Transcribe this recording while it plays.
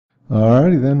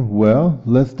Alrighty then, well,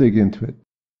 let's dig into it.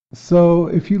 So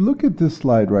if you look at this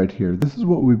slide right here, this is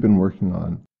what we've been working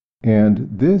on. And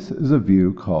this is a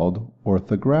view called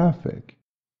orthographic.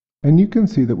 And you can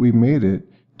see that we made it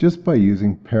just by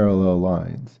using parallel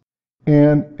lines.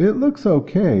 And it looks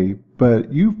okay,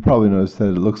 but you've probably noticed that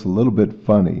it looks a little bit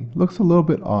funny, looks a little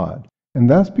bit odd. And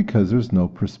that's because there's no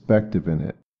perspective in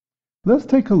it. Let's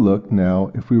take a look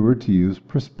now if we were to use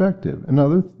perspective. In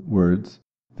other words,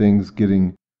 things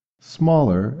getting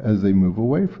smaller as they move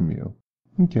away from you.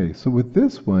 Okay, so with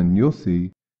this one, you'll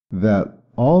see that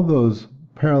all those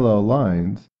parallel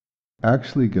lines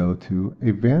actually go to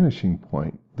a vanishing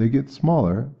point. They get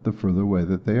smaller the further away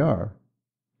that they are.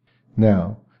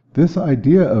 Now, this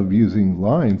idea of using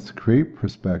lines to create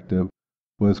perspective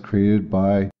was created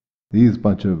by these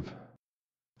bunch of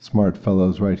smart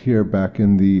fellows right here back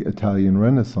in the Italian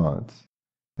Renaissance.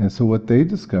 And so what they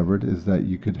discovered is that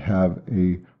you could have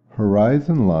a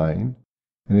horizon line,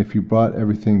 and if you brought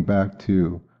everything back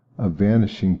to a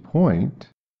vanishing point,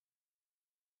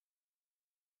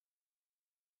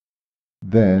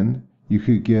 then you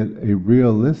could get a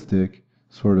realistic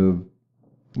sort of,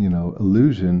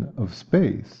 illusion of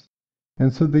space.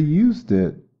 And so they used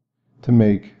it to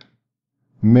make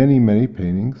many, many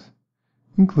paintings,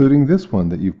 including this one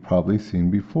that you've probably seen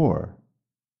before.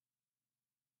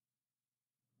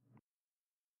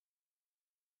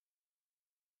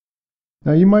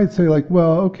 Now you might say like,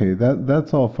 well, okay,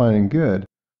 that's all fine and good,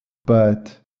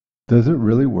 but does it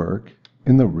really work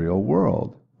in the real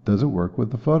world? Does it work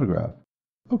with the photograph?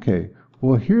 Okay,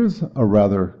 well here's a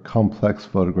rather complex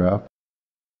photograph.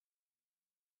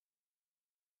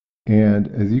 And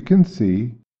as you can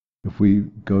see, if we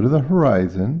go to the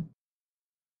horizon,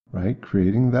 right,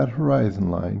 creating that horizon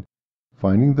line,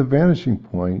 finding the vanishing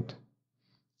point,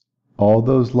 all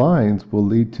those lines will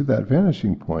lead to that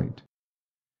vanishing point.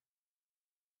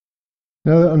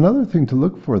 Now, another thing to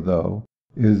look for, though,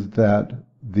 is that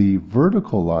the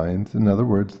vertical lines, in other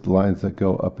words, the lines that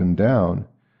go up and down,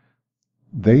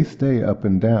 they stay up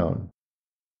and down.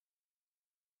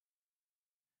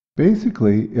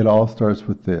 Basically, it all starts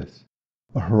with this,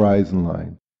 a horizon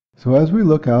line. So as we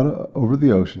look out over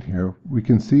the ocean here, we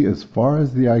can see as far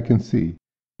as the eye can see,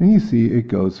 and you see it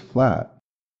goes flat.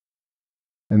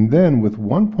 And then with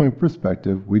 1-point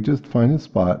perspective, we just find a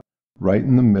spot right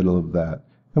in the middle of that,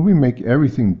 and we make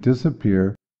everything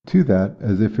disappear to that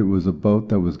as if it was a boat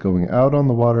that was going out on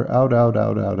the water, out, out,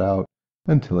 out, out, out,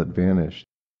 until it vanished.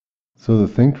 So the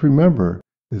thing to remember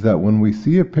is that when we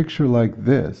see a picture like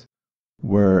this,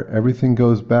 where everything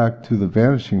goes back to the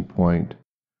vanishing point,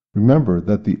 remember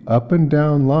that the up and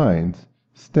down lines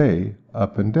stay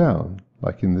up and down,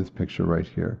 like in this picture right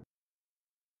here.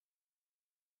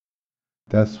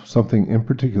 That's something in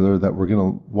particular that we're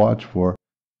going to watch for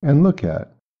and look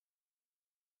at.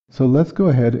 So let's go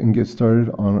ahead and get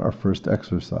started on our first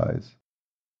exercise.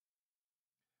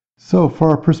 So for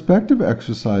our perspective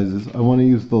exercises, I want to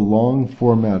use the long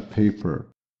format paper,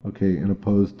 okay, in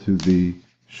opposed to the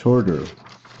shorter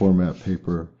format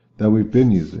paper that we've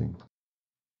been using.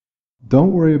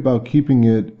 Don't worry about keeping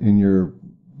it in your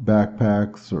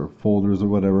backpacks or folders or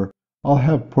whatever. I'll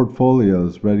have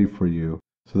portfolios ready for you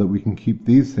so that we can keep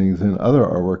these things and other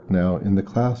artwork now in the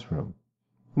classroom.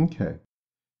 Okay.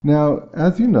 Now,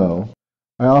 as you know,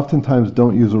 I oftentimes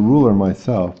don't use a ruler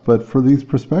myself, but for these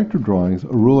perspective drawings, a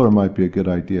ruler might be a good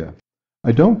idea.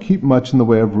 I don't keep much in the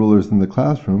way of rulers in the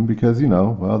classroom because,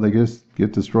 well, they just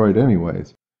get destroyed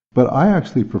anyways. But I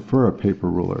actually prefer a paper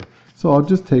ruler. So I'll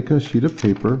just take a sheet of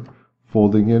paper,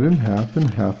 folding it in half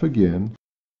and half again,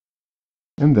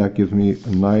 and that gives me a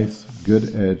nice,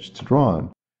 good edge to draw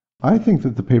on. I think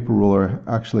that the paper ruler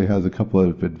actually has a couple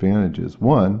of advantages.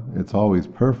 One, it's always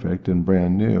perfect and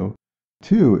brand new.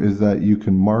 Two is that you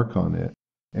can mark on it.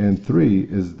 And three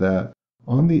is that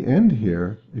on the end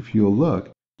here, if you'll look,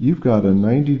 you've got a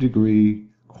 90-degree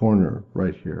corner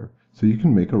right here. So you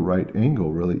can make a right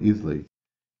angle really easily.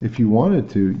 If you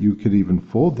wanted to, you could even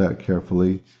fold that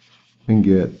carefully and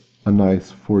get a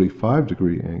nice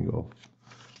 45-degree angle.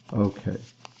 Okay,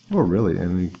 or really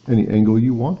any angle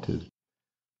you wanted.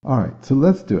 All right, so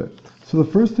let's do it. So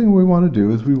the first thing we want to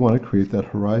do is we want to create that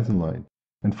horizon line.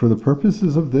 And for the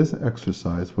purposes of this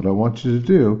exercise, what I want you to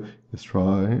do is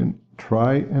try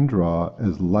and draw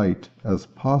as light as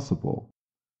possible.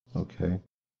 Okay,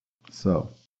 so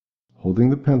holding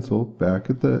the pencil back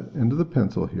at the end of the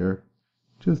pencil here,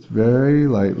 just very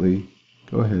lightly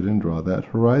go ahead and draw that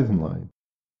horizon line.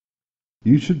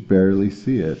 You should barely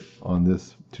see it on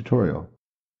this tutorial.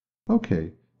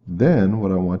 Okay, then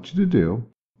what I want you to do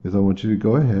is I want you to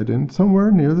go ahead and somewhere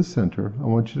near the center, I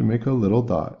want you to make a little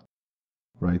dot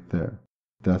right there.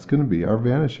 That's going to be our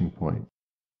vanishing point.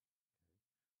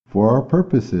 For our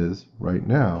purposes, right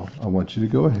now, I want you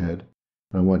to go ahead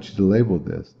and I want you to label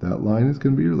this. That line is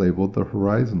going to be labeled the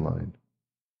horizon line.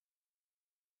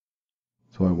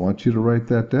 So I want you to write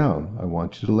that down. I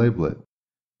want you to label it.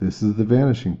 This is the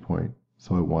vanishing point,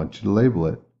 so I want you to label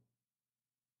it.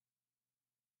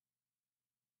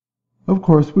 Of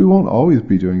course, we won't always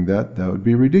be doing that. That would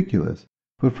be ridiculous.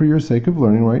 But for your sake of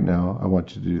learning right now, I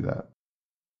want you to do that.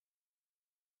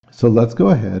 So let's go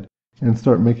ahead and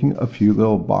start making a few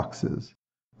little boxes.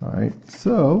 All right,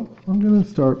 so I'm going to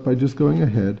start by just going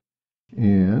ahead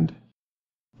and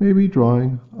maybe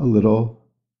drawing a little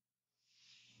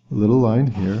line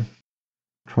here.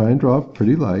 Try and draw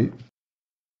pretty light.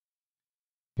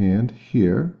 And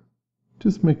here,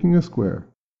 just making a square.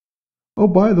 Oh,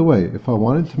 by the way, if I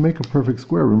wanted to make a perfect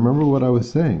square, remember what I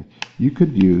was saying. You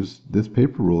could use this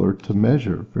paper ruler to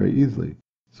measure very easily.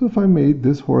 So if I made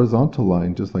this horizontal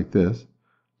line just like this,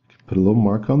 I could put a little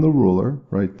mark on the ruler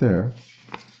right there,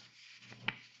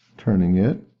 turning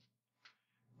it,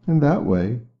 and that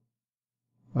way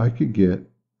I could get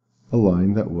a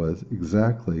line that was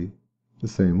exactly the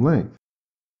same length,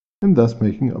 and thus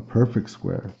making a perfect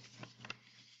square.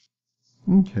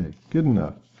 Okay, good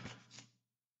enough.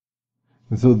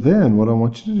 And so then what I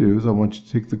want you to do is I want you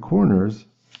to take the corners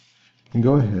and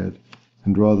go ahead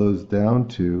and draw those down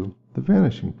to the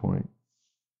vanishing point.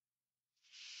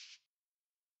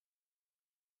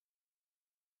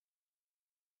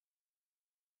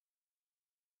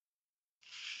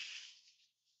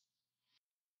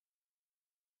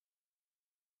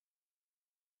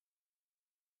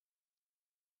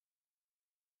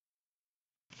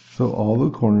 So all the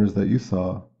corners that you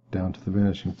saw down to the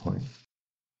vanishing point.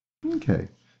 Okay,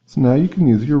 so now you can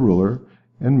use your ruler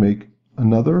and make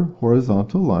another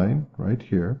horizontal line right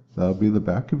here. That'll be the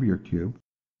back of your cube.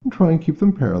 And try and keep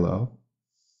them parallel.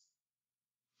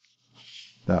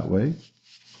 That way.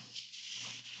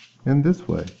 And this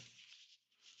way.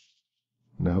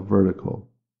 Now vertical.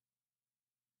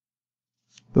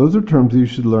 Those are terms you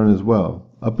should learn as well.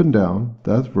 Up and down,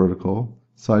 that's vertical.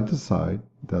 Side to side,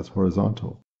 that's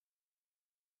horizontal.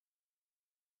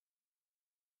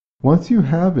 Once you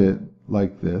have it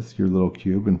like this, your little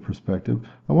cube in perspective,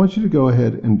 I want you to go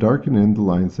ahead and darken in the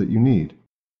lines that you need.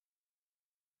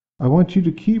 I want you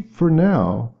to keep, for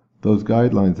now, those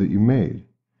guidelines that you made,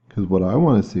 because what I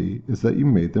want to see is that you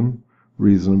made them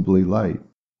reasonably light.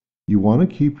 You want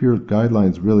to keep your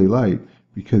guidelines really light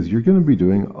because you're going to be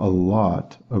doing a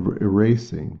lot of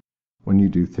erasing when you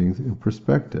do things in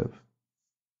perspective.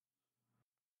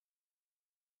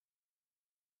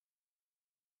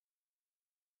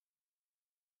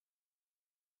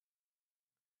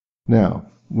 Now,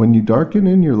 when you darken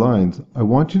in your lines, I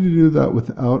want you to do that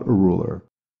without a ruler.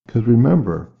 Because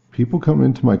remember, people come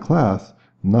into my class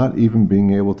not even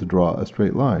being able to draw a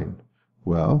straight line.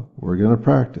 Well, we're going to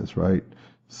practice, right?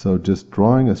 So just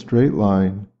drawing a straight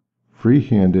line,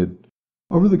 free-handed,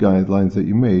 over the guidelines that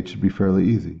you made should be fairly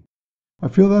easy. I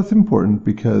feel that's important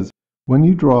because when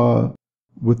you draw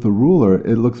with the ruler,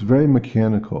 it looks very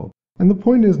mechanical. And the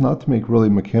point is not to make really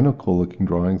mechanical looking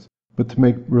drawings, but to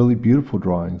make really beautiful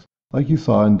drawings, like you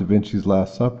saw in Da Vinci's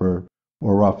Last Supper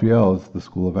or Raphael's The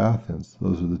School of Athens.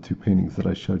 Those are the two paintings that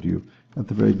I showed you at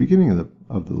the very beginning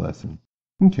of the lesson.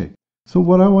 Okay, so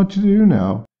what I want you to do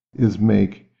now is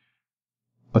make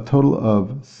a total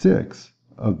of 6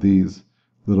 of these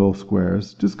little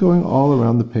squares, just going all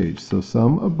around the page. So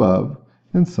some above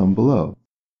and some below.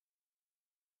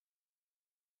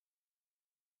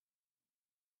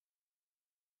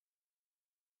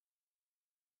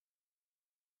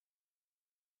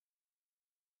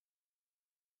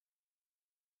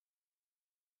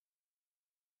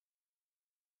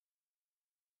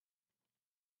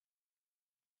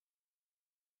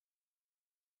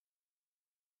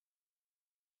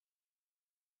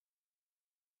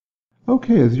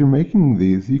 Okay, as you're making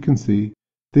these, you can see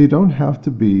they don't have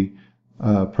to be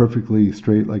perfectly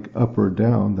straight, like up or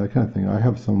down, that kind of thing. I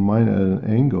have some of mine at an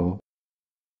angle.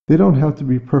 They don't have to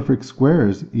be perfect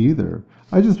squares either.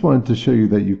 I just wanted to show you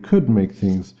that you could make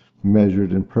things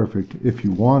measured and perfect if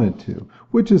you wanted to,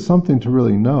 which is something to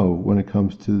really know when it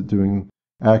comes to doing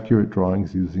accurate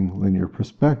drawings using linear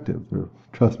perspective.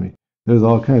 Trust me, there's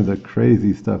all kinds of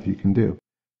crazy stuff you can do.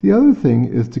 The other thing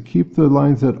is to keep the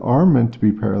lines that are meant to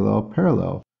be parallel,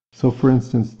 parallel. So for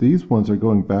instance, these ones are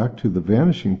going back to the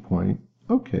vanishing point.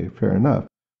 Okay, fair enough.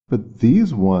 But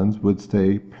these ones would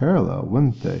stay parallel,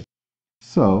 wouldn't they?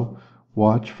 So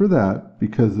watch for that,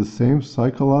 because the same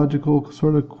psychological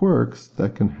sort of quirks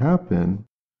that can happen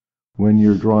when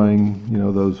you're drawing,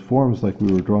 those forms like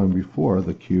we were drawing before,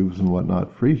 the cubes and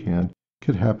whatnot freehand,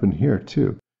 could happen here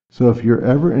too. So if you're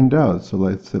ever in doubt, so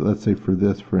let's say for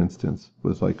this, for instance,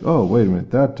 was like, oh, wait a minute,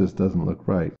 that just doesn't look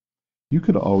right. You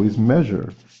could always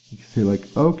measure. You can say like,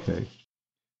 okay,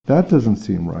 that doesn't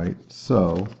seem right.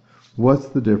 So what's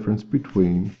the difference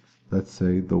between, let's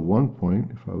say, the 1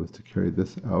 point, if I was to carry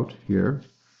this out here,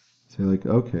 say like,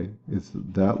 okay, it's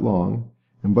that long.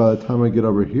 And by the time I get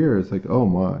over here, it's like, oh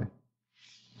my,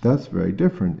 that's very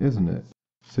different, isn't it?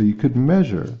 So you could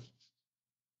measure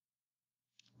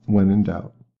when in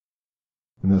doubt.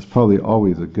 And that's probably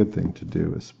always a good thing to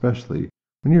do, especially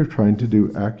when you're trying to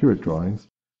do accurate drawings,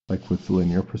 like with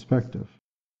linear perspective.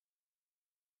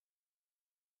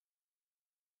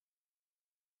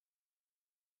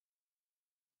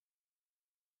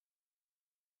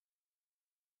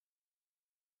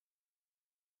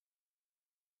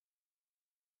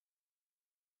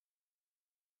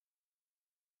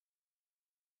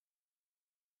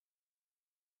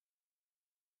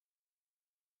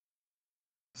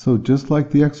 So just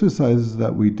like the exercises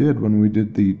that we did when we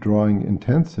did the drawing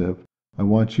intensive, I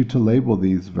want you to label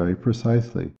these very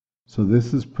precisely. So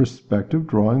this is perspective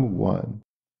drawing 1.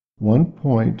 1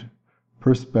 point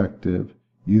perspective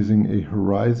using a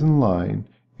horizon line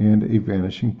and a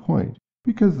vanishing point,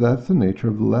 because that's the nature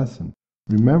of the lesson.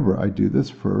 Remember, I do this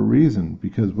for a reason,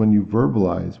 because when you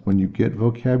verbalize, when you get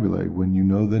vocabulary, when you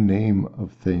know the name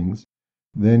of things,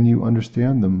 then you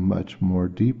understand them much more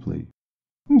deeply.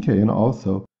 Okay, and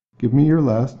also, give me your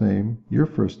last name, your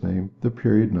first name, the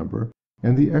period number,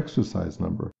 and the exercise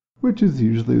number, which is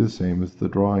usually the same as the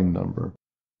drawing number.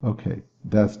 Okay,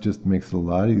 that just makes it a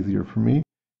lot easier for me.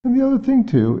 And the other thing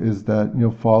too is that,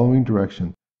 following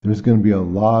direction, there's going to be a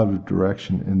lot of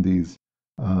direction in these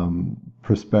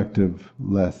perspective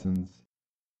lessons.